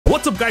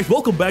What's up guys,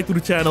 welcome back to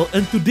the channel.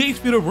 In today's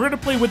video we're gonna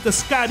play with the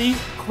Skadi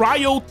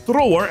Cryo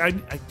thrower.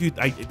 Dude,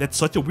 that's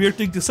such a weird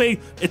thing to say.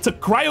 It's a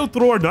cryo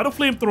thrower, not a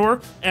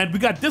flamethrower. And we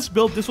got this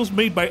build. This was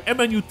made by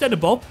MNU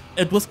Tenable.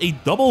 It was a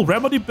double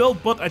remedy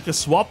build, but I just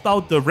swapped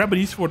out the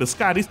remedies for the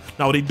Skadis.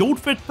 Now they don't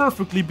fit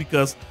perfectly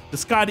because the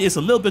Skadi is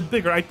a little bit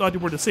bigger. I thought they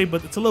were the same,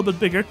 but it's a little bit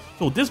bigger.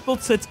 So this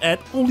build sits at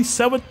only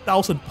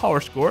 7,000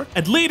 power score.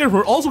 And later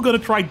we're also gonna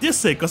try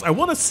this thing because I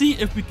want to see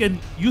if we can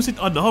use it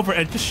on the hover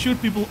and just shoot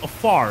people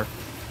afar.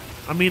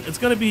 I mean, it's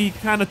gonna be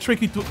kind of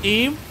tricky to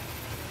aim.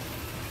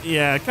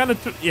 Yeah,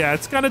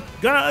 it's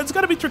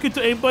gonna be tricky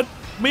to aim, but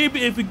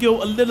maybe if we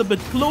go a little bit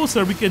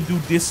closer, we can do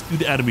this to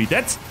the enemy.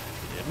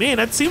 Man,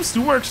 that seems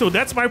to work. So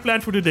that's my plan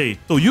for today.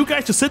 So you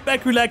guys just sit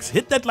back, relax,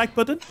 hit that like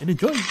button, and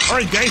enjoy. All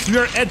right, guys, we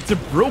are at the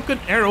Broken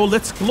Arrow.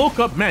 Let's cloak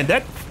up. Man,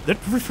 that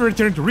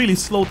refrigerant really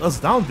slowed us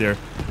down there.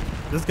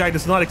 This guy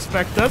does not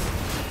expect us.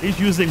 He's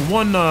using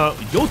one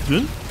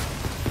Jotun.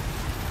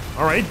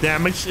 Alright,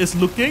 damage is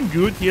looking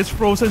good. He is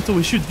frozen, so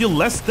he should deal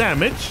less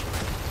damage.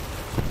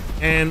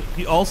 And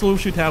he also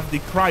should have the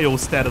cryo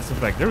status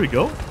effect. There we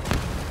go.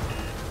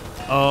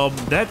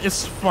 That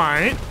is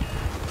fine.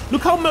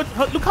 Look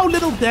how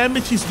little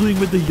damage he's doing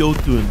with the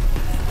Jotun.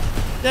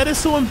 That is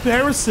so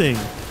embarrassing.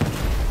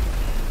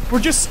 We're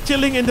just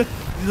chilling in the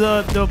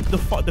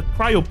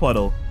cryo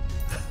puddle.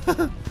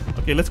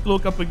 Okay, let's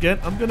cloak up again.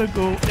 I'm gonna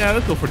go. Yeah,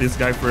 let's go for this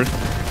guy first.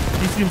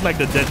 He seems like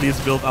the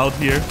deadliest build out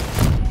here.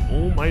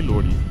 Oh my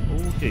lordy.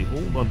 Okay,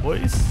 hold on,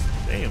 boys.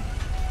 Damn.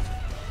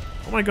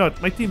 Oh my god,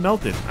 my team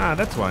melted. Ah,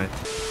 that's why.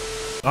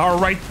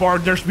 Alright,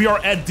 partners, we are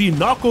at the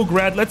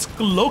Nakograd. Let's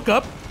cloak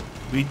up.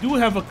 We do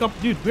have a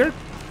couple. Dude,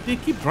 they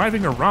keep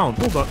driving around.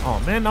 Hold on. Oh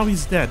man, now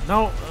he's dead.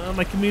 Now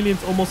my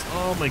chameleon's almost.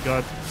 Oh my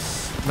god.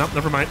 Nope,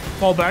 never mind.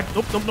 Fall back.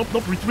 Nope.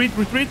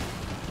 Retreat.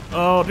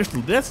 Oh, there's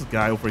this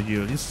guy over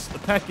here. He's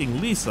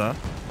attacking Lisa.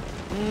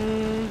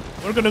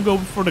 We're gonna go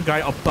for the guy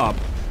up top.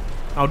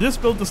 Now this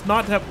build does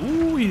not have.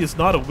 Ooh, he is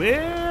not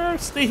aware.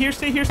 Stay here.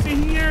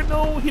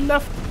 No, he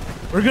left.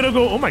 We're gonna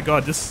go. Oh my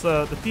god,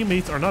 the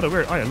teammates are not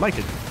aware. Oh, I like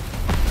it.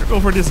 We're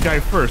going for this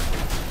guy first.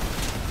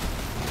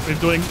 We're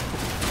doing.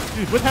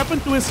 Dude, what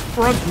happened to his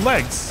front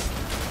legs?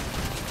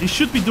 He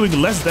should be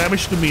doing less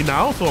damage to me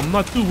now, so I'm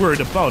not too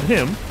worried about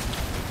him.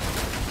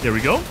 There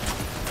we go.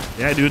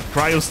 Yeah, dude,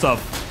 cryo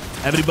stuff.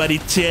 Everybody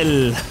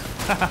chill.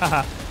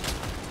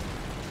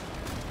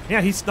 Yeah,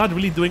 he's not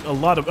really doing a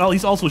lot of... Well,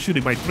 he's also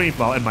shooting my train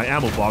file and my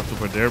ammo box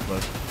over there,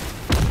 but...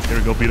 There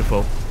we go,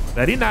 beautiful.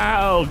 Ready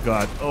now. Oh,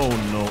 God. Oh,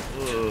 no.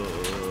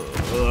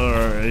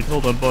 Alright,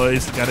 hold on,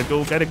 boys. Gotta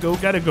go.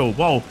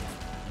 Wow.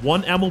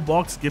 One ammo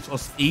box gives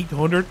us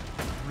 800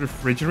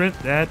 refrigerant.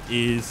 That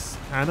is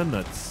kind of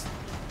nuts.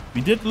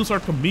 We did lose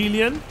our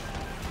chameleon,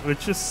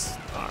 which is...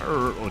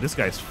 Oh, this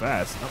guy's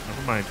fast. Oh,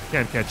 never mind.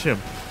 Can't catch him.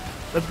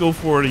 Let's go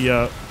for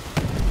the...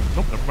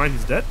 Nope, never mind.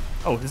 He's dead.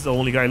 Oh, this is the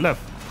only guy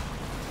left.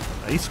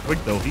 He's quick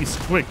though, he's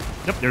quick.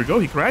 Yep, there we go,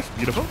 he crashed,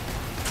 beautiful.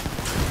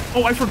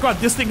 Oh, I forgot,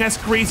 this thing has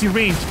crazy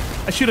range.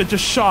 I should have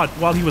just shot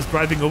while he was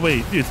driving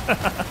away. Dude,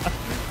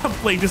 I'm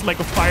playing this like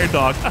a fire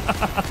dog.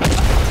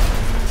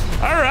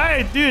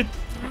 Alright, dude.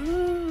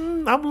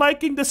 I'm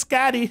liking the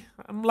Skadi.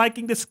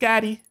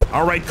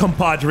 Alright,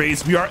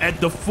 compadres, we are at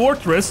the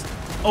fortress.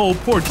 Oh,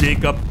 poor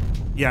Jacob.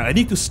 Yeah, I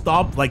need to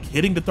stop like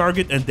hitting the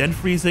target and then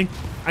freezing.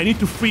 I need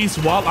to freeze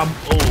while I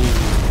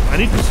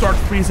need to start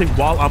freezing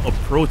while I'm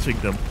approaching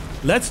them.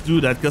 Let's do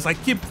that because I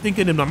keep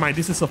thinking in my mind,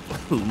 this is a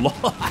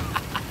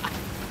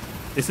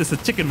this is a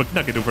chicken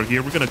McNugget over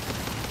here. We're gonna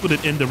put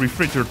it in the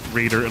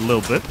refrigerator a little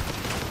bit.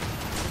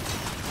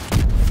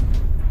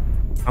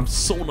 I'm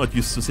so not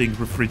used to saying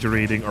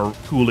refrigerating or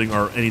cooling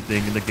or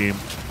anything in the game.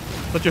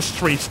 Such a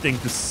strange thing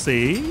to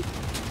say.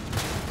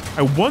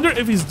 I wonder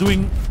if his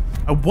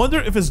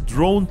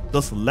drone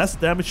does less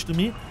damage to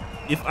me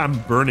if I'm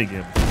burning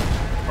him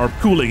or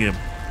cooling him.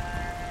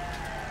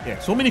 Yeah,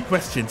 so many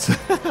questions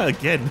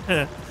again.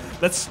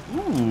 Let's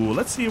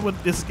see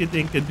what this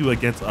thing can do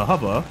against a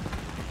hover.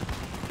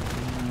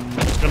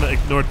 Just gonna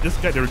ignore this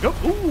guy. There we go.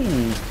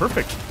 Ooh,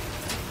 perfect.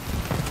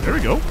 There we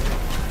go.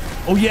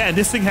 Oh yeah, and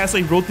this thing has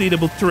a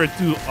rotatable turret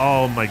too.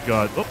 Oh my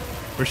god. Oh,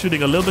 we're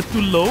shooting a little bit too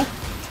low.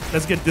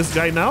 Let's get this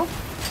guy now.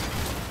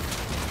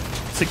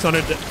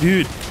 600.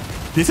 Dude,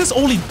 this is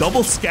only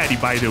double Skadi,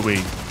 by the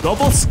way.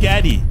 Double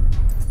Skadi.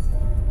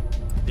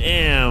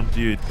 Damn,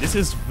 dude. This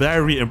is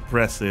very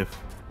impressive.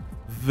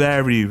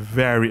 Very,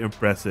 very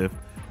impressive.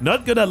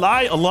 Not gonna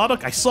lie,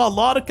 I saw a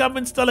lot of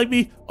comments telling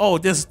me, oh,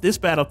 this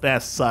battle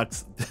pass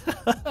sucks.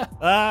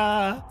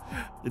 The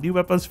new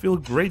weapons feel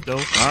great though.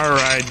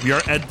 Alright, we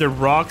are at the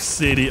Rock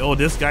City. Oh,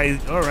 this guy,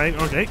 alright,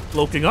 okay,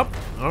 cloaking up.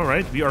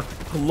 Alright, we are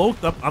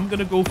cloaked up. I'm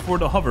gonna go for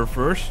the hover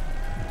first.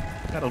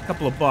 Got a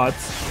couple of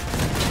bots.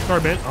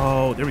 Carbon.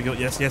 Oh, there we go.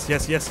 Yes.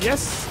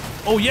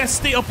 Oh yes,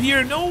 stay up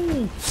here. No.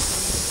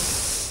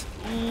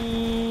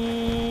 Ooh.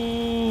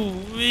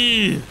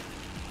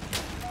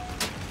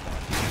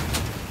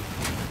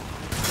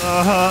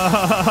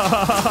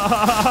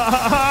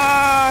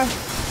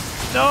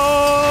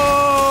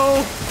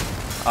 No!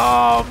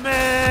 Oh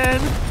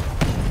man!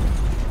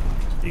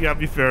 You got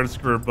me fair and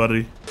square,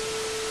 buddy.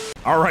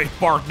 All right,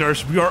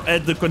 partners, we are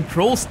at the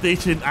control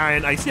station,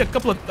 and I see a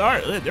couple of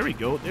targets. There we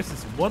go. This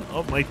is one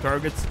of my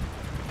targets.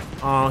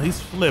 He's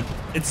flipped.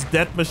 It's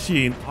that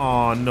machine.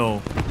 Oh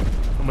no.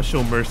 I'm gonna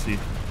show mercy.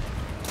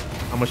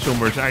 I'm gonna show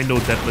mercy. I know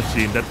that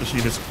machine. That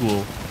machine is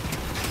cool.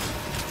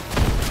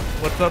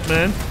 What's up,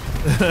 man?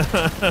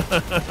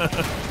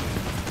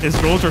 His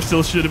drones are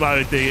still shooting out,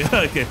 I think.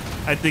 Okay,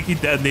 I think he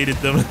detonated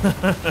them.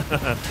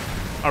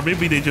 Or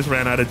maybe they just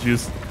ran out of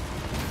juice.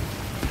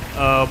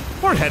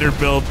 Poor header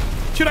build.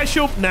 Should I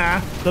show? Nah.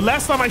 The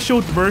last time I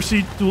showed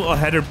mercy to a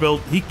header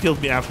build, he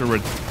killed me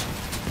afterwards.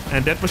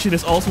 And that machine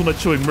is also not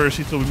showing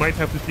mercy, so we might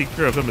have to take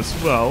care of him as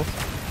well.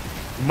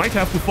 We might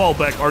have to fall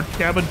back. Our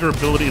cabin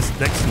durability is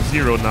next to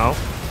 0 now.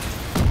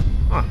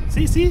 Ah,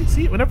 see?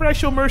 Whenever I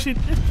show mercy,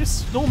 it's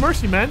just no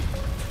mercy, man.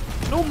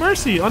 No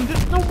mercy on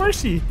this. No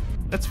mercy.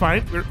 That's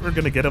fine. We're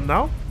gonna get him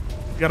now.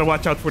 We gotta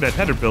watch out for that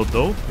header build,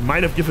 though. He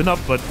might have given up,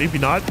 but maybe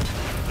not.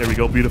 There we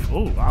go.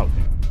 Beautiful. Oh, wow.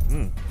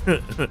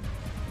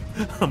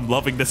 I'm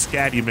loving the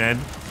Skadi, man.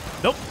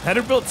 Nope.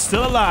 Header build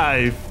still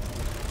alive.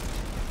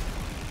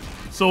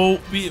 So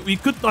we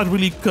could not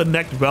really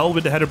connect well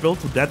with the header build,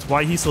 so that's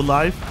why he's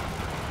alive.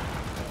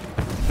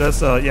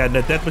 Because yeah,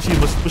 that machine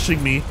was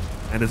pushing me,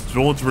 and his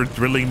drones were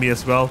drilling me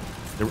as well.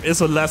 There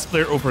is a last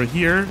player over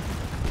here.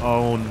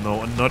 Oh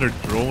no, another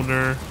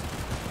droner.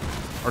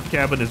 Our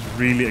cabin is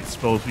really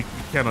exposed. We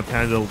cannot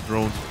handle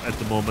drones at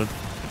the moment.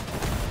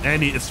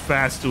 And he is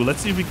fast too.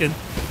 Let's see if we can.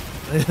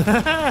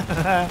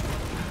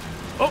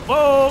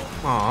 Oh,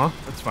 aw,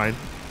 that's fine.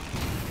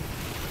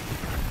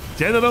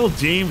 General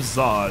James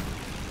Zod.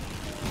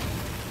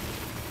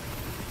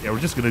 Yeah, we're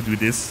just gonna do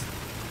this.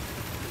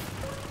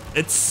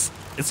 It's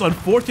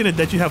unfortunate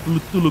that you have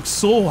to look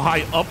so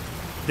high up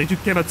that you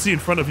cannot see in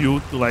front of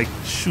you to like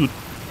shoot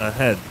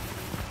ahead.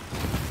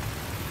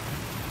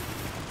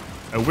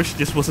 I wish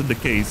this wasn't the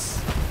case.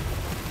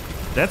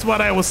 That's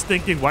what I was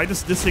thinking. Why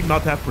does this thing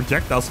not have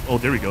projectiles? Oh,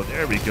 there we go.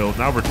 There we go.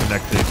 Now we're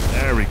connected.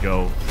 There we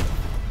go.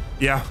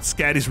 Yeah,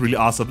 Skadi's really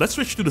awesome. Let's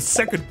switch to the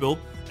second build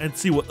and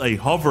see what a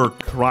hover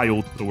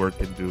cryo thrower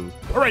can do.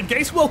 All right,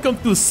 guys, welcome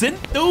to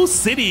Sinto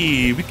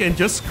City. We can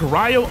just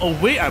cryo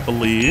away, I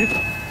believe.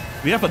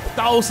 We have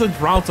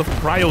 1,000 rounds of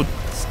cryo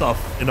stuff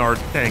in our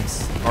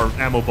tanks, our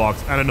ammo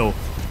box. I don't know.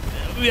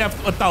 We have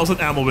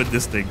 1,000 ammo with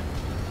this thing.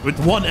 With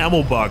one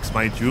ammo box,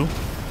 mind you.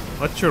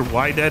 Not sure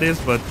why that is,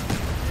 but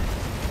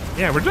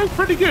yeah, we're doing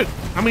pretty good.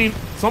 I mean,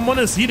 someone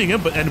is heating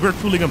him, and we're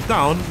cooling him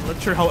down.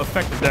 Not sure how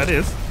effective that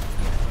is.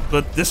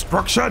 But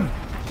destruction!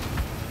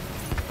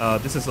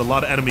 This is a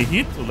lot of enemy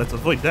heat, so let's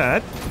avoid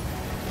that.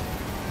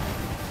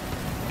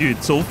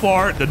 Dude, so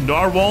far, the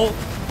Narwhal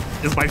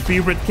is my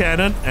favorite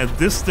cannon, and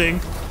this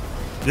thing,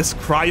 this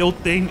cryo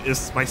thing,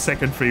 is my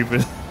second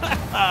favorite.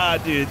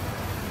 Dude,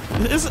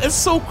 it's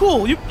so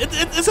cool.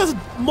 It says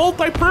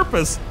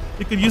multi-purpose.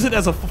 You can use it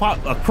as a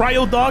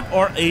cryodog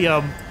or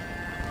a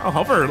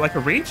hover, like a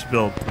range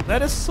build.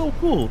 That is so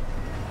cool.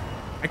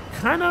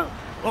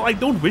 I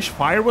don't wish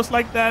fire was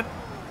like that,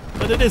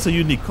 but it is a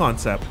unique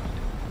concept.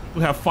 To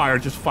have fire,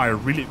 just fire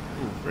really.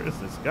 Ooh, where is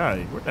this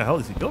guy? Where the hell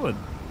is he going?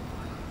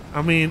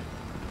 I mean,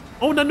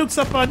 oh, Nanook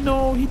Sapa,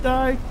 no, he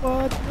died,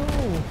 but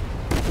no.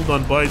 Hold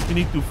on, boys, we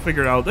need to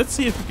figure out. Let's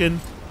see if we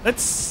can.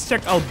 Let's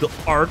check out the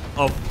art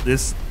of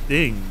this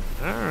thing.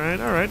 All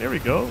right, there we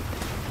go.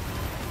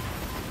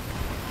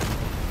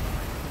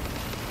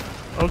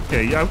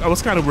 Okay, yeah, I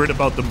was kind of worried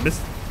about the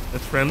mist.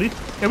 That's friendly.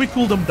 Can we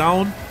cool them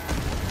down?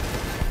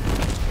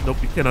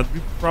 Nope, we cannot.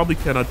 We probably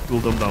cannot cool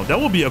them down. That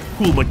would be a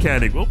cool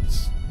mechanic.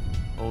 Whoops.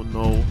 Oh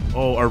no.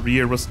 Oh, our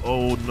rear was.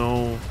 Oh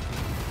no.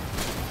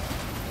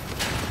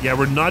 Yeah,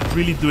 we're not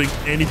really doing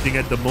anything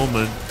at the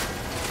moment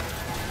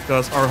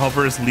because our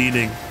hover is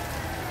leaning.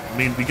 I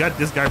mean, we got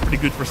this guy pretty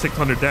good for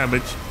 600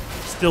 damage.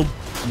 Still,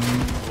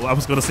 well, I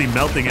was gonna say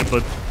melting it,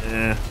 but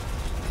eh.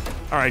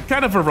 All right,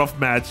 kind of a rough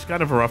match.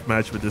 Kind of a rough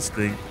match with this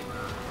thing.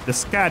 The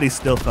Skadi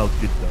still felt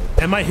good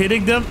though. Am I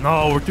hitting them?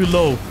 No, we're too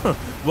low.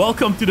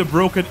 Welcome to the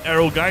broken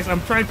arrow, guys. I'm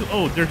trying to.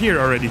 Oh, they're here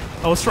already.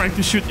 I was trying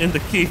to shoot in the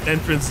cave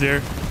entrance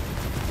there,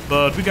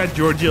 but we got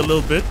Georgie a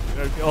little bit.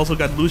 We also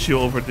got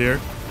Lucio over there.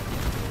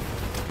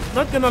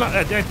 Not gonna.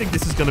 I think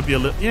this is gonna be a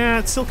little. Yeah,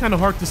 it's still kind of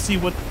hard to see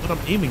what I'm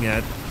aiming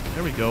at.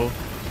 There we go.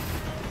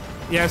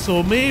 Yeah,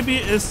 so maybe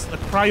it's a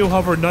cryo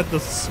hover not the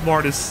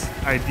smartest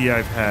idea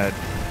I've had.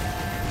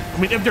 I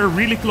mean, if they're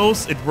really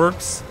close, it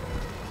works.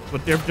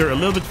 But if they're a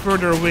little bit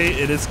further away,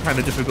 it is kind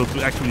of difficult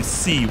to actually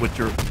see what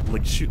you're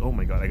like shoot. Oh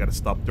my god, I gotta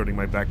stop turning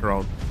my back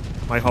around.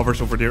 My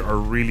hovers over there are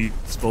really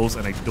exposed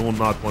and I do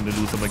not want to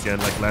lose them again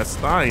like last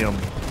time.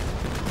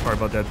 Sorry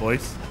about that,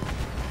 boys.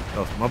 That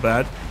was my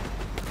bad.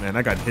 Man,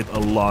 I got hit a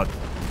lot.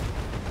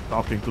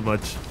 Talking too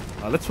much.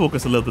 Let's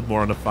focus a little bit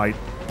more on the fight.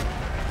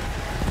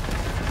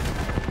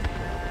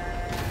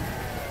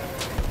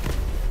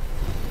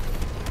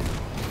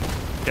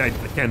 Yeah,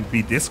 I can't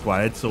be this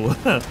quiet, so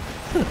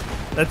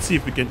let's see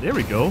if we can. There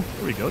we go.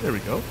 There we go. There we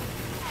go.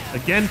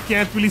 Again,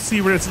 can't really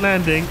see where it's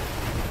landing.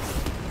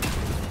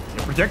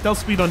 Yeah, projectile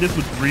speed on this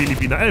would really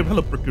be nice. Hey,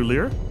 hello,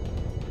 Peculiar.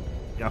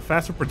 Yeah,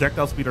 faster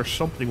projectile speed or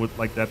something with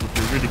like that would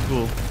be really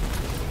cool.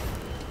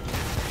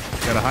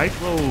 Got a height.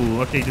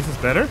 Whoa, okay, this is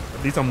better.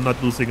 At least I'm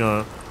not losing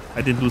I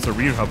didn't lose a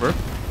rear hover.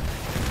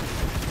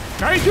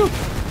 Kaiju!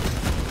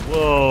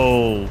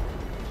 Whoa.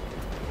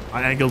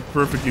 I angled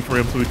perfectly for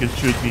him so he can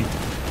shoot me.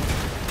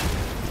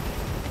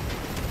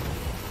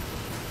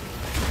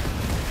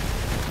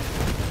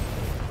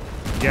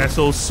 Yeah,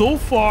 so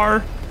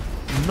far,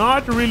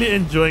 not really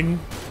enjoying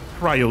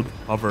Cryo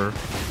Hover.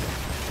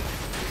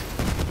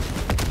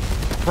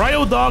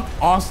 Cryodog,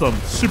 awesome.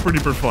 Super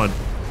duper fun.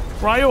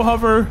 Cryo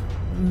Hover,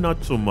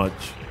 not so much.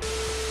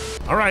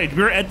 All right,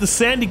 we're at the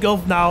Sandy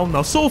Gulf now.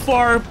 Now, so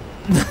far,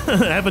 I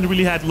haven't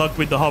really had luck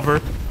with the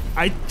hover.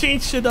 I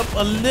changed it up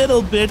a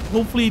little bit.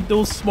 Hopefully,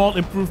 those small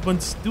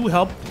improvements do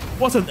help.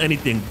 Wasn't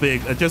anything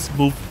big. I just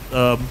moved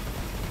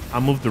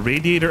the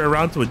radiator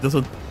around so it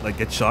doesn't like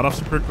get shot off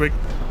super quick.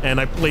 And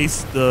I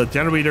placed the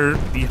generator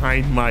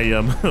behind my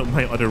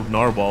my other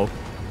narwhal.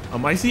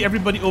 I see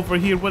everybody over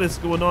here. What is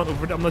going on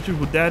over there? I'm not sure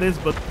who that is,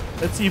 but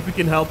let's see if we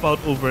can help out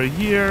over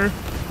here.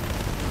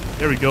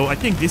 There we go. I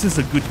think this is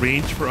a good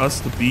range for us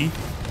to be.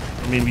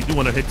 I mean, we do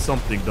want to hit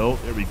something though.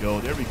 There we go.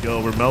 There we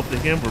go. We're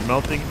melting him. We're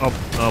melting up.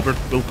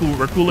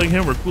 We're cooling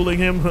him. We're cooling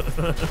him.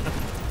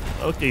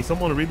 Okay,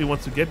 someone really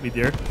wants to get me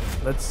there.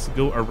 Let's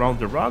go around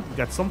the rock. We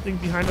got something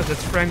behind us.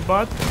 That's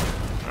Frankbot.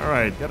 All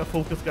right, gotta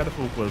focus. Gotta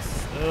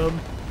focus.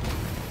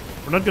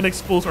 We're not gonna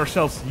expose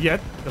ourselves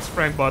yet because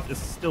Frankbot is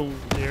still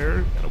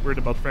there. Kind of worried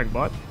about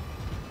Frankbot.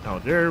 Now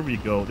there we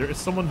go. There is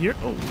someone here.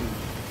 Oh,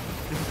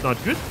 this is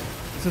not good.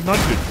 This is not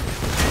good.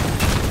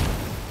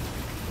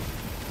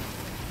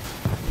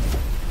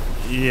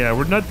 Yeah,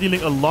 we're not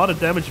dealing a lot of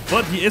damage,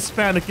 but he is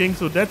panicking,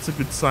 so that's a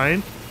good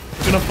sign.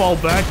 He's gonna fall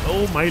back.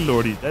 Oh my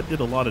lordy, that did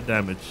a lot of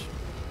damage.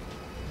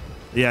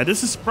 Yeah,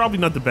 this is probably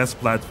not the best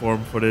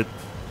platform for it.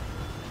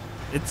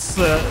 It's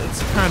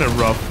kind of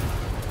rough.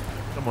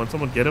 Come on,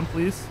 someone get him,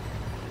 please.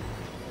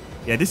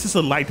 Yeah, this is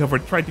a light hover.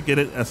 Try to get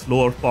it as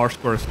low a power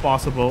score as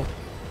possible.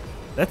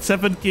 That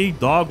 7K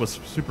dog was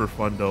super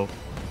fun though.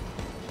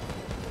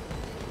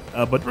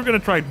 But we're gonna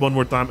try it one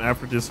more time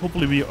after this.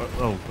 Hopefully we...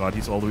 Oh god,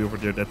 he's all the way over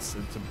there. It's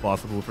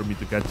impossible for me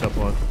to catch up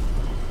on.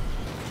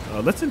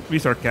 Let's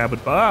increase our cabin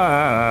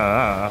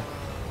power.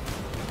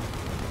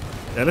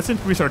 Yeah, let's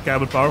increase our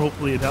cabin power.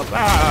 Hopefully it helps.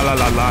 La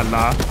la la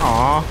la.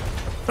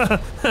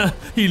 Aww.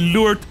 He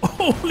lured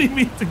only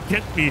me to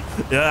get me.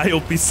 Yeah, I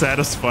hope he's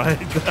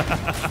satisfied.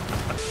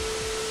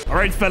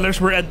 Alright, fellas,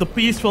 we're at the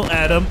peaceful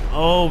Atom.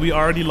 Oh, we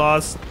already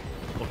lost...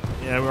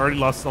 Yeah, we already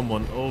lost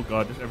someone. Oh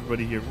god, there's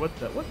everybody here. What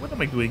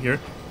am I doing here?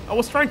 I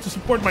was trying to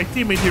support my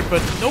teammate here,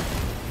 but nope.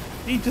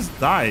 He just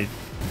died.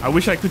 I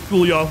wish I could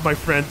cool you off, my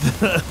friend.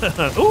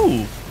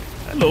 Ooh,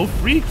 hello,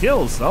 free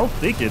kills. I'll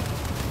take it.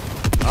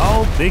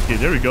 I'll take it.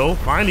 There we go.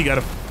 Finally got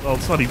a... Well,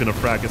 it's not even a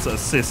frag. It's an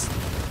assist.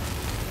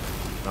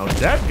 Now,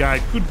 that guy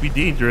could be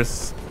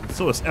dangerous. And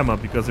so is Emma,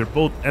 because they're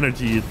both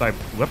energy-type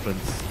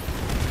weapons.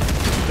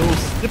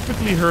 Those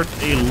typically hurt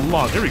a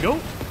lot. There we go.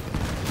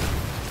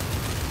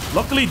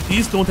 Luckily,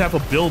 these don't have a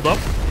build-up.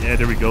 Yeah,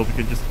 there we go. We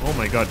can just... Oh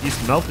my god, he's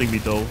melting me,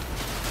 though.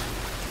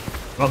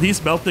 Well,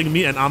 he's melting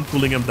me, and I'm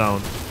cooling him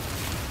down.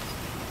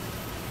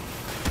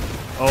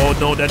 Oh,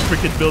 no, that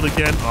freaking build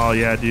again. Oh,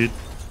 yeah, dude.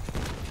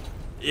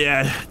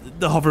 Yeah,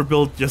 the hover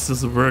build just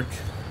doesn't work.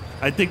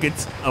 I think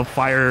it's a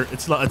fire...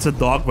 It's a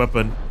dog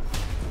weapon.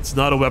 It's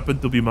not a weapon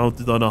to be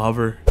mounted on a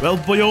hover. Well,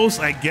 boyos,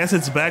 I guess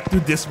it's back to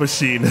this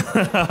machine.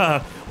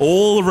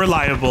 All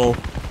reliable.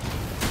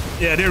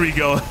 Yeah, there we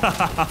go.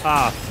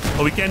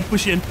 Oh, we can't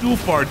push in too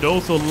far though,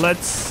 so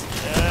let's...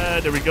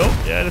 there we go.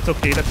 Yeah, that's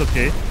okay, that's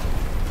okay.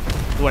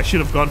 Oh, I should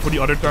have gone for the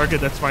other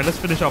target. That's fine. Let's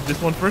finish off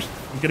this one first.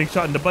 I'm getting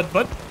shot in the butt.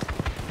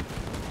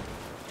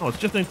 Oh, it's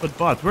just nothing but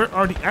bots. Where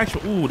are the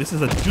actual... Ooh, this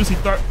is a juicy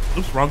target.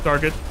 Oops, wrong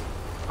target.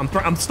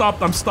 I'm stopped.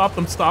 That's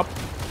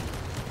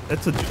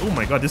a... Oh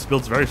my god, this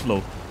build's very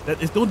slow.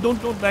 That is...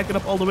 Don't back it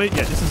up all the way.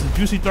 Yeah, this is a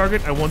juicy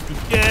target. I want to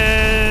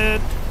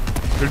get...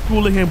 They're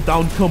cooling him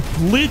down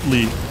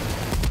completely.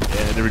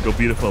 Yeah, there we go.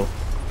 Beautiful.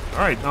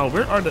 Alright, now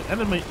where are the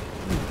enemy...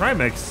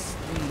 Primax.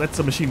 That's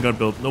a machine gun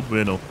build. No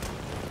bueno.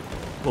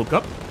 Woke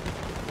up.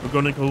 We're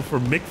gonna go for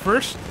Mick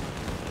first.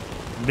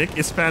 Mick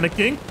is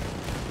panicking.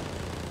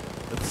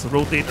 Let's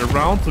rotate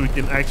around so we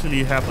can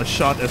actually have a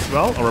shot as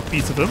well, or a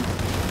piece of him.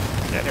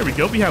 Yeah, there we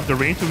go. We have the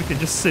range, so we can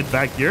just sit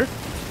back here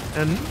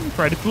and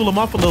try to cool him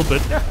off a little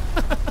bit.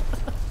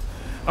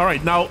 All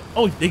right, now...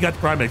 Oh, they got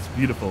Primax.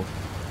 Beautiful.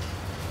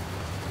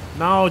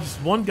 Now,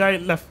 just one guy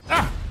left.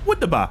 Ah, what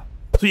the ba?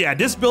 So yeah,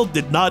 this build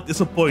did not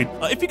disappoint.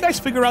 If you guys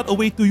figure out a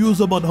way to use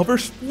them on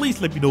hovers,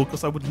 please let me know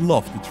because I would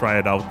love to try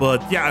it out.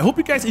 But yeah, I hope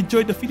you guys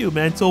enjoyed the video,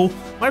 man. So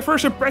my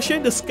first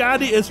impression, the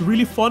Skadi is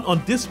really fun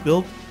on this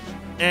build.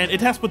 And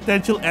it has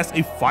potential as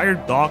a fire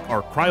dog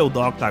or cryo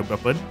dog type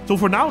weapon. So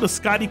for now, the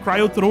Skadi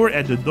Cryo thrower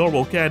and the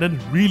normal cannon,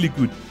 really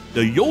good.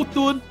 The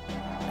Jotun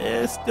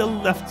is still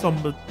left some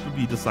to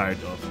be desired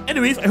of.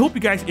 Anyways, I hope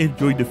you guys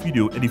enjoyed the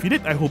video. And if you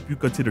did, I hope you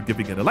consider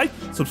giving it a like,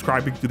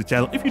 subscribing to the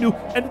channel if you do,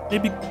 and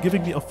maybe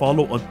giving me a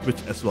follow on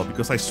Twitch as well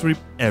because I stream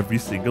every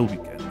single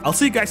weekend. I'll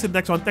see you guys in the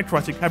next one. Thanks for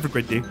watching. Have a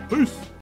great day. Peace.